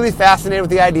was really fascinated with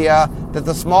the idea that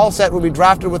the small set would be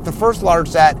drafted with the first large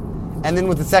set and then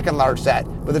with the second large set,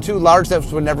 but the two large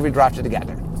sets would never be drafted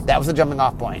together. That was the jumping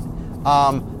off point.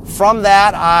 From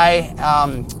that,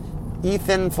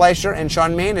 Ethan Fleischer and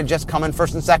Sean Main had just come in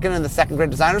first and second in the second Great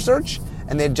Designer Search,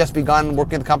 and they had just begun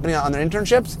working at the company on their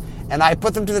internships, and I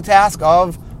put them to the task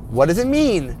of, what does it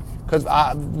mean? Because the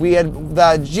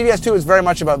GDS2 is very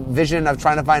much about vision, of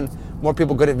trying to find more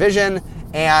people good at vision,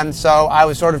 and so I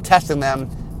was sort of testing them,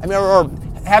 or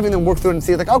having them work through it and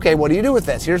see, like, okay, what do you do with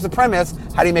this? Here's the premise,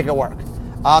 how do you make it work?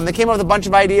 They came up with a bunch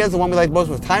of ideas. The one we liked most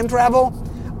was time travel,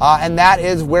 and that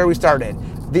is where we started.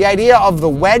 The idea of the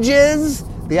wedges,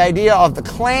 the idea of the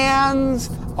clans,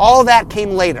 all that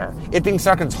came later. It being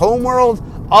Sarkhan's homeworld,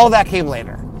 all that came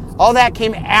later. All that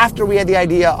came after we had the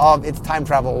idea of its time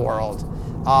travel world.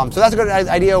 So that's a good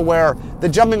idea where the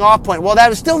jumping off point, well, that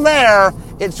was still there,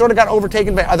 it sort of got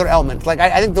overtaken by other elements. Like,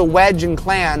 I think the wedge and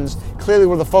clans clearly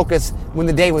were the focus when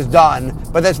the day was done,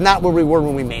 but that's not where we were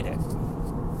when we made it.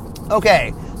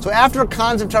 Okay, so after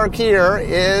Khans of Tarkir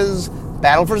is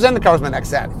Battle for Zendikar was my next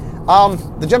set.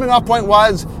 The jumping off point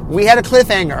was we had a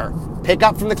cliffhanger. Pick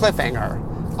up from the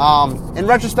cliffhanger. In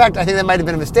retrospect, I think that might have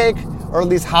been a mistake, or at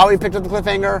least how he picked up the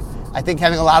cliffhanger. I think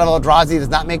having a lot of Eldrazi does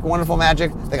not make wonderful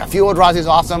Magic. I think a few Eldrazi is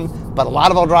awesome, but a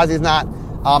lot of Eldrazi is not.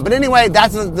 But anyway,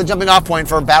 that's the jumping off point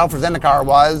for Battle for Zendikar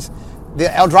was the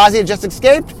Eldrazi had just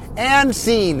escaped and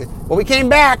seen. When we came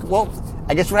back, well,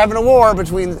 I guess we're having a war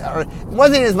between, or it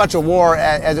wasn't as much a war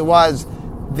as it was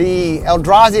the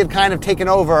Eldrazi had kind of taken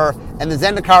over, and the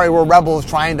Zendikari were rebels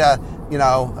trying to,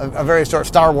 a very sort of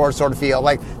Star Wars sort of feel.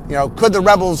 Like, could the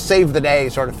rebels save the day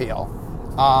sort of feel.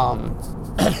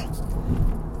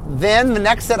 Then the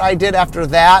next set I did after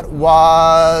that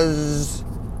was,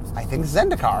 I think,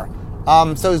 Zendikar.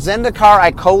 So Zendikar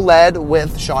I co-led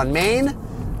with Sean Main.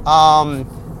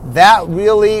 That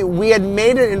really, we had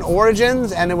made it in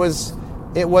Origins, and it was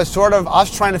sort of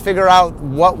us trying to figure out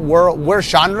where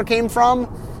Chandra came from.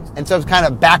 And so it's kind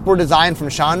of backward design from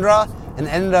Chandra, and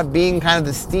ended up being kind of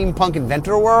the steampunk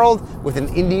inventor world with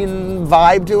an Indian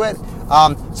vibe to it.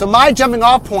 So my jumping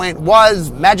off point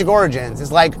was Magic Origins.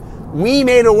 It's like, we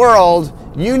made a world,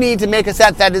 you need to make a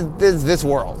set that is this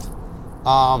world.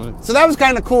 So that was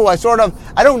kind of cool. I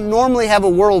don't normally have a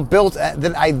world built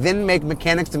that I then make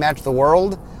mechanics to match the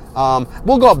world.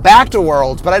 We'll go back to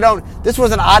worlds, but this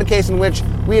was an odd case in which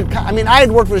I had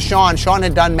worked with Sean. Sean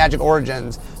had done Magic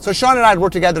Origins. So Sean and I had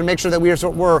worked together to make sure that we were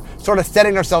sort of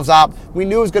setting ourselves up. We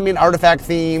knew it was going to be an artifact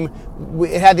theme.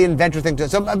 It had the adventure thing to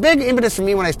it. So a big impetus for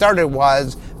me when I started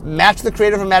was match the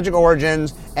creator from Magic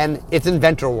Origins and its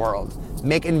inventor world.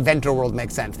 Make inventor world make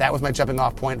sense. That was my jumping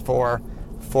off point for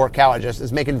Kalages,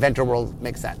 is make inventor world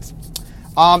make sense.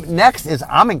 Next is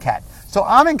Amonkhet. So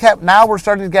Amonkhet, now we're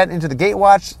starting to get into the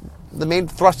Gatewatch, the main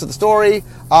thrust of the story.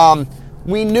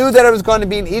 We knew that it was going to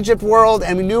be an Egypt world,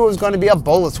 and we knew it was going to be a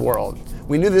Bolas world.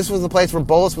 We knew this was the place where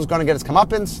Bolas was going to get his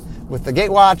comeuppance with the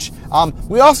Gatewatch.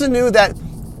 We also knew that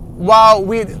while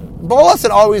Bolas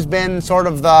had always been sort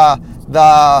of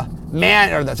the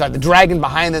man, or the dragon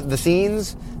behind the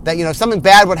scenes, that something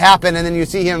bad would happen, and then you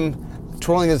see him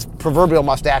twirling his proverbial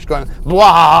mustache, going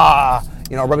blah,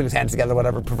 rubbing his hands together,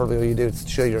 whatever proverbial you do to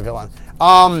show you're a villain.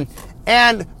 But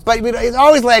it's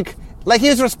always like he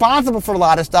was responsible for a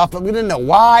lot of stuff, but we didn't know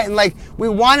why, and we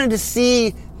wanted to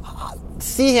see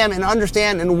him and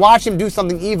understand and watch him do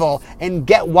something evil and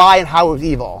get why and how it was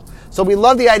evil. So we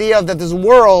love the idea of that this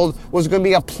world was going to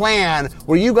be a plan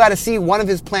where you got to see one of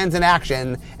his plans in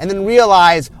action and then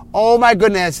realize, oh my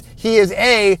goodness, he is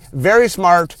A, very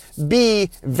smart,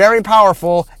 B, very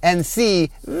powerful, and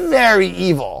C, very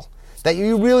evil. That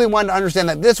you really wanted to understand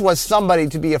that this was somebody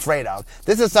to be afraid of.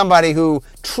 This is somebody who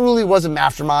truly was a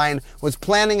mastermind, was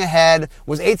planning ahead,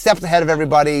 was 8 steps ahead of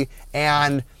everybody,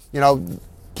 and,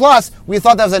 plus, we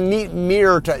thought that was a neat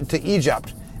mirror to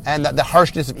Egypt and the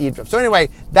harshness of Egypt. So anyway,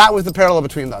 that was the parallel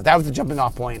between those. That was the jumping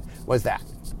off point, was that.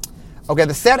 Okay,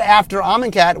 the set after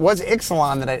Amonkhet was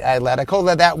Ixalan that I led. I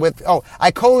co-led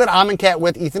Amonkhet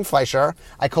with Ethan Fleischer.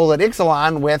 I co-led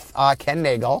Ixalan with Ken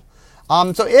Nagel.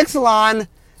 So Ixalan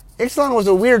was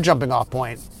a weird jumping off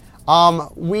point.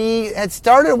 We had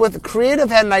started with, Creative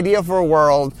had an idea for a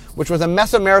world, which was a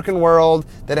Mesoamerican world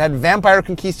that had vampire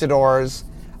conquistadors.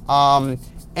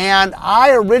 And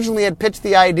I originally had pitched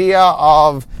the idea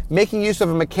of making use of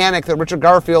a mechanic that Richard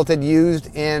Garfield had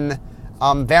used in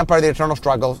Vampire the Eternal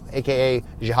Struggle, a.k.a.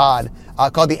 Jihad,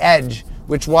 called the Edge,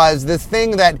 which was this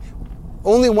thing that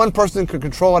only one person could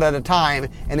control it at a time,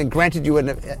 and it granted you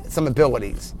some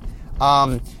abilities.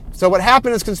 So what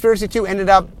happened is Conspiracy 2 ended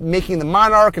up making the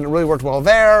Monarch, and it really worked well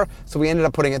there, so we ended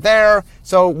up putting it there.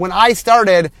 So when I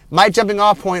started, my jumping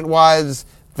off point was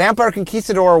Vampire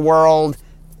Conquistador world,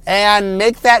 and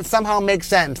make that somehow make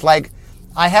sense.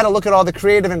 I had to look at all the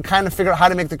creative and kind of figure out how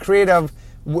to make the creative,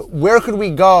 where could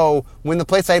we go when the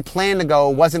place I had planned to go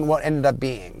wasn't what ended up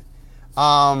being.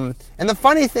 And the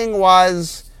funny thing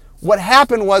was, what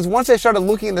happened was, once I started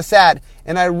looking at the set,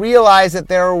 and I realized that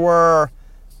there were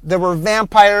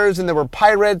vampires and there were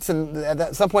pirates, and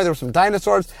at some point there were some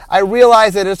dinosaurs, I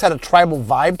realized that it just had a tribal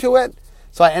vibe to it.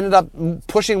 So I ended up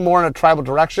pushing more in a tribal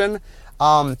direction.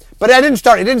 But it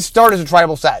didn't start as a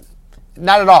tribal set.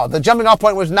 Not at all. The jumping off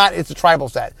point was not, it's a tribal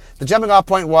set. The jumping off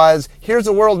point was, here's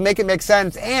the world, make it make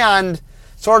sense, and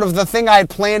sort of the thing I had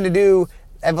planned to do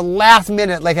at the last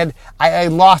minute, I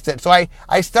lost it. So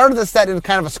I started the set in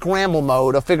kind of a scramble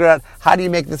mode of figuring out, how do you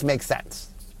make this make sense?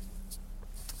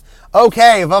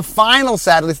 Okay, the final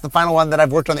set, at least the final one that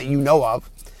I've worked on that you know of.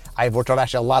 I've worked on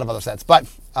actually a lot of other sets, but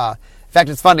in fact,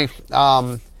 it's funny.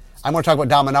 I'm going to talk about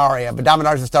Dominaria, but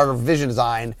Dominaria is the starter of Vision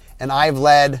Design, and I've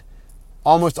led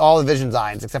almost all the division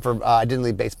designs, except for I didn't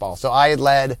lead baseball. So I had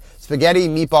led spaghetti,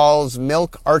 meatballs,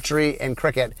 milk, archery, and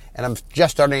cricket. And I'm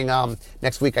just starting,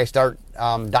 next week I start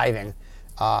diving.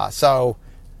 It's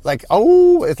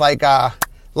like a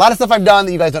lot of stuff I've done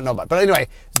that you guys don't know about. But anyway,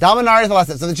 Dominaria is the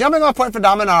lesson. So the jumping off point for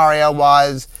Dominaria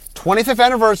was 25th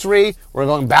anniversary. We're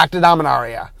going back to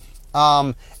Dominaria.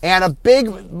 And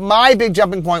my big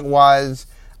jumping point was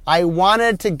I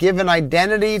wanted to give an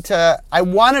identity I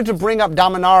wanted to bring up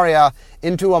Dominaria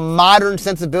into a modern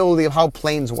sensibility of how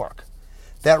planes work.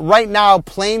 That right now,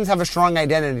 planes have a strong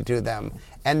identity to them.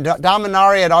 And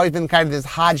Dominaria had always been kind of this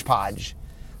hodgepodge.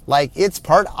 Like, it's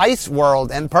part ice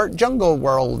world, and part jungle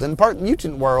world, and part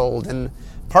mutant world, and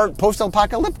part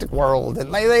post-apocalyptic world. And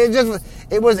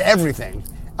it was everything.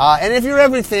 And if you're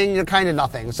everything, you're kind of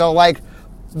nothing. So,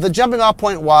 the jumping off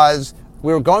point was,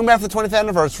 we were going back to the 20th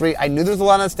anniversary. I knew there was a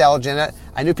lot of nostalgia in it.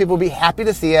 I knew people would be happy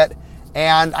to see it.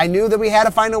 And I knew that we had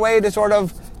to find a way to sort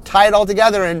of tie it all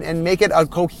together and make it a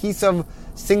cohesive,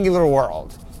 singular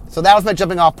world. So that was my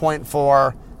jumping off point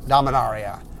for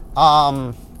Dominaria.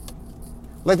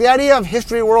 The idea of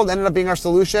History World ended up being our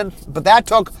solution, but that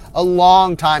took a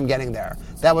long time getting there.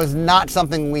 That was not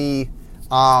something we,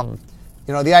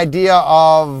 the idea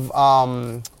of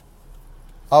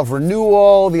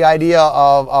renewal, the idea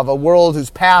of a world whose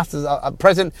past is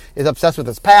present is obsessed with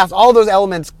its past. All those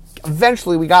elements,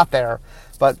 eventually we got there,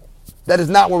 but that is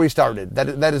not where we started.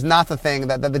 That is not the thing.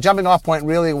 That the jumping off point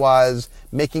really was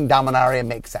making Dominaria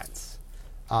make sense.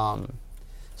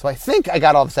 So I think I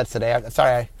got all the sets today.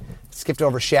 Sorry, I skipped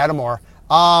over Shadowmoor.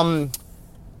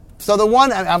 So the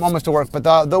one, I'm almost to work, but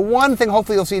the one thing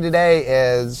hopefully you'll see today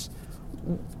is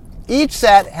each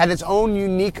set had its own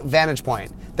unique vantage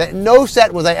point. That no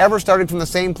set was I ever started from the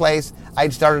same place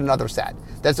I'd started another set.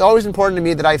 That's always important to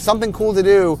me, that I have something cool to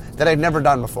do that I've never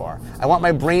done before. I want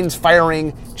my brains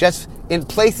firing just in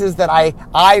places that I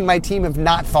and my team have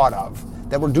not thought of,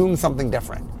 that we're doing something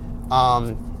different.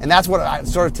 And that's what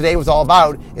sort of today was all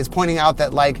about, is pointing out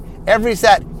that every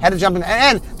set had a jumping,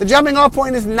 and the jumping off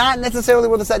point is not necessarily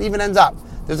where the set even ends up.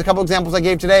 There's a couple examples I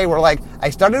gave today where I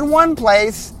started in one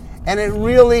place and it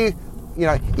really,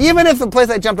 even if the place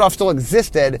I jumped off still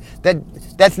existed,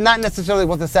 that's not necessarily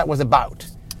what the set was about.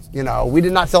 We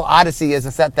did not sell Odyssey as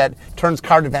a set that turns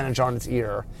Card Advantage on its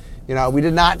ear. We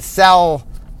did not sell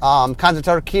Khanzaa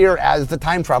Tarkir as the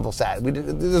time travel set.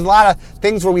 There's a lot of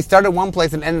things where we started one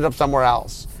place and ended up somewhere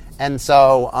else. And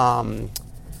so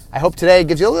I hope today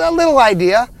gives you a little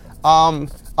idea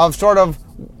of sort of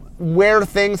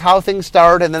how things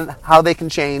start and then how they can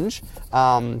change.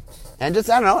 And just,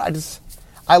 I don't know,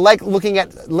 I like looking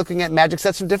at Magic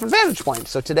sets from different vantage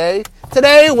points. So today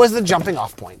was the jumping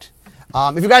off point.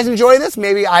 If you guys enjoy this,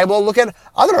 maybe I will look at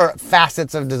other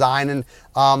facets of design and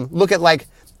look at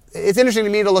it's interesting to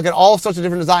me to look at all sorts of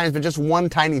different designs, but just one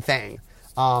tiny thing.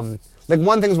 One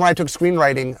thing is when I took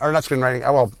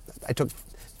I took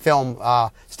film,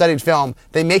 studied film.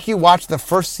 They make you watch the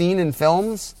first scene in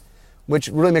films, which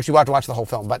really makes you watch the whole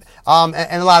film. But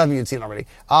and a lot of them you've seen already.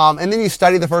 And then you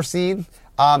study the first scene.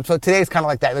 So today is kind of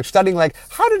like that. They're studying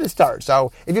how did it start?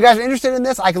 So if you guys are interested in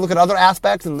this, I can look at other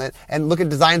aspects and look at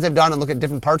designs I've done and look at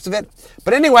different parts of it.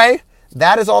 But anyway,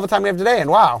 that is all the time we have today. And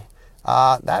wow,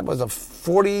 that was a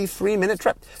 43-minute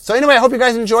trip. So anyway, I hope you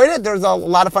guys enjoyed it. There's a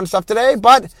lot of fun stuff today,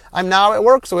 but I'm now at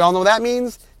work, so we all know what that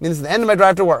means. It means it's the end of my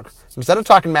drive to work. So instead of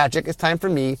talking magic, it's time for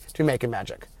me to be making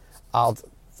magic. I'll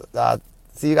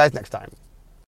see you guys next time.